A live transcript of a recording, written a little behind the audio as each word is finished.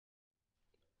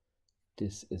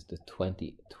This is the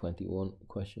 2021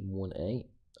 question 1a.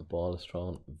 A ball is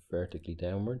thrown vertically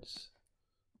downwards.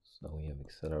 So we have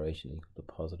acceleration equal to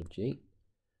positive g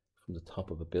from the top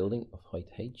of a building of height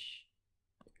h.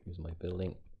 Here's my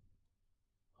building,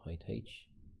 height h.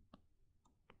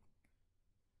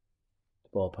 The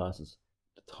ball passes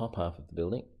the top half of the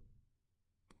building.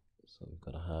 So we've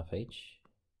got a half h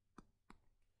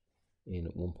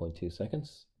in 1.2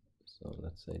 seconds. So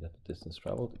let's say that the distance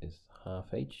traveled is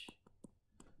half h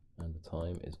and the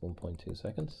time is 1.2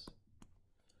 seconds.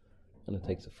 And it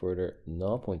takes a further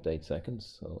 0.8 seconds,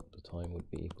 so the time would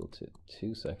be equal to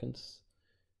 2 seconds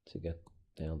to get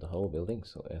down the whole building.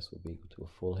 So S will be equal to a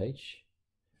full h,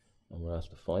 and we're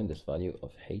asked to find this value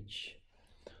of h.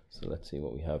 So let's see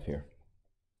what we have here.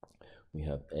 We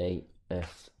have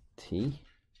AST. So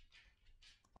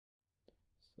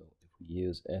if we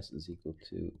use S is equal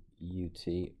to UT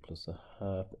plus a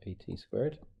half AT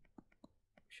squared,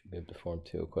 we should be able to form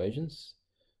two equations.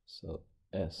 So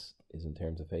S is in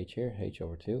terms of h here, h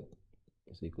over 2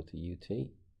 is equal to UT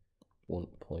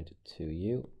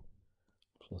 1.2u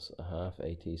plus a half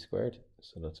AT squared,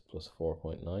 so that's plus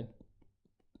 4.9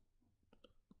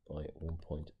 by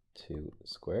 1.2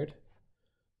 squared.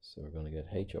 So we're going to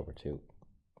get h over 2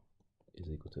 is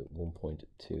equal to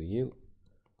 1.2u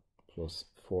plus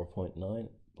 4.9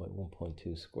 by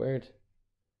 1.2 squared,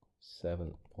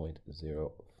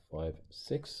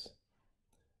 7.056.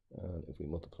 And if we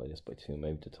multiply this by 2,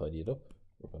 maybe to tidy it up,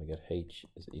 we're going to get h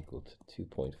is equal to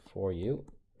 2.4u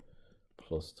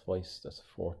plus twice, that's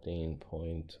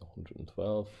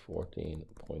 14.112,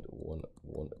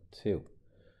 14.112.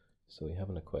 So we have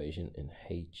an equation in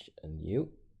h and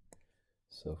u.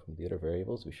 So from the other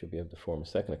variables, we should be able to form a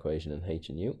second equation in h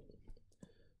and u.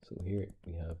 So here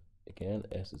we have, again,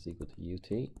 s is equal to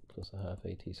ut plus a half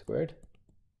at squared.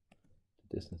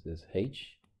 The distance is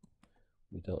h.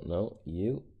 We don't know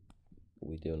u.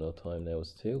 We do know time now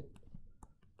is 2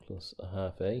 plus a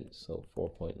half a, so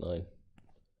 4.9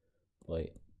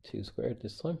 by 2 squared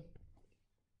this time.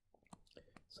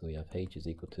 So we have h is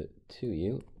equal to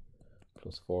 2u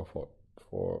plus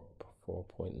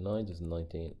 4.9 is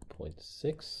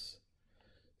 19.6.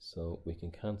 So we can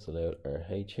cancel out our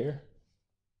h here.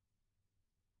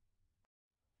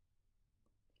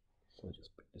 So I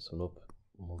just pick this one up,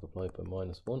 multiply it by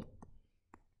 -1.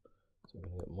 So we're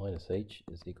going to get minus h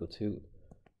is equal to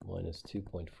minus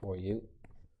 2.4u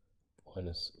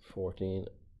minus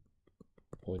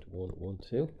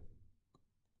 14.112.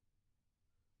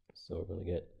 So we're going to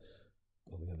get,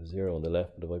 well, we have a 0 on the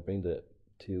left, but if I bring the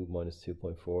 2 minus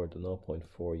 2.4, the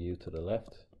 0.4u to the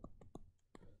left,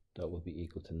 that will be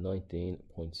equal to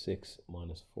 19.6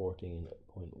 minus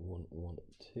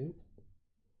 14.112,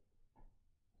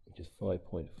 which is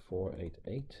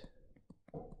 5.488.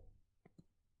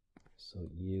 So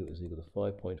u is equal to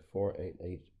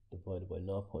 5.488 divided by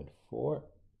 0.4.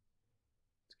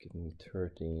 It's giving me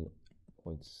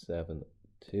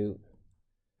 13.72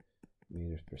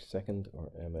 meters per second,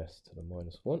 or ms to the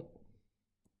 -1,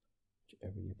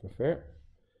 whichever you prefer.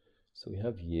 So we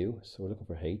have u, so we're looking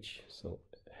for h. So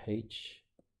h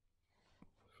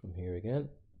from here again,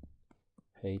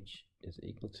 h is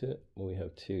equal to, well, we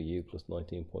have 2u plus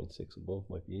 19.6 above,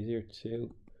 might be easier,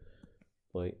 2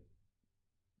 by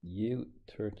u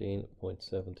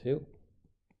 13.72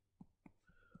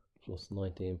 plus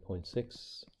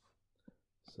 19.6,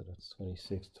 so that's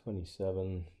 26,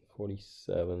 27,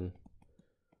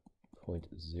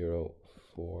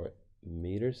 47.04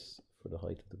 meters for the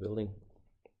height of the building.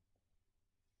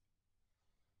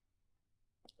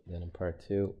 Then in part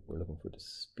 2, we're looking for the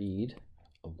speed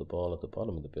of the ball at the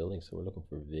bottom of the building, so we're looking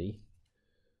for v.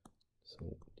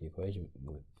 So the equation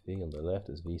with v on the left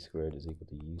is v squared is equal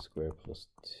to u squared plus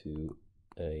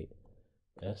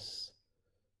 2as.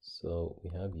 So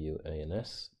we have u, a, and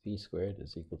s. V squared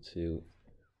is equal to,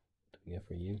 what do we get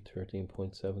for u?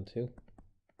 13.72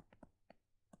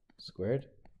 squared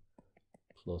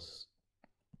plus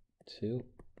 2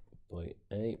 by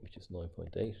a, which is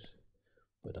 9.8,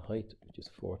 by the height, which is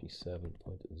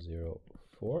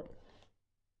 47.04.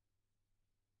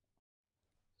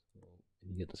 If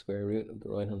you get the square root of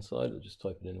the right hand side, we'll just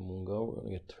type it in one go. We're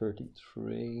going to get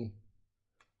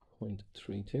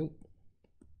 33.32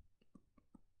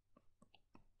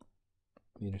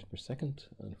 meters per second.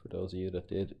 And for those of you that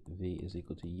did, v is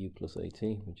equal to u plus at,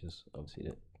 which is obviously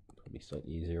the probably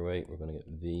slightly easier way. We're going to get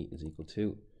v is equal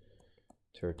to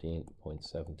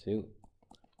 13.72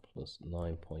 plus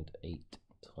 9.8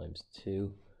 times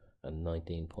 2, and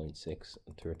 19.6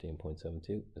 and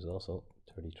 13.72 is also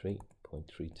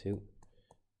 33.32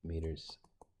 meters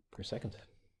per second.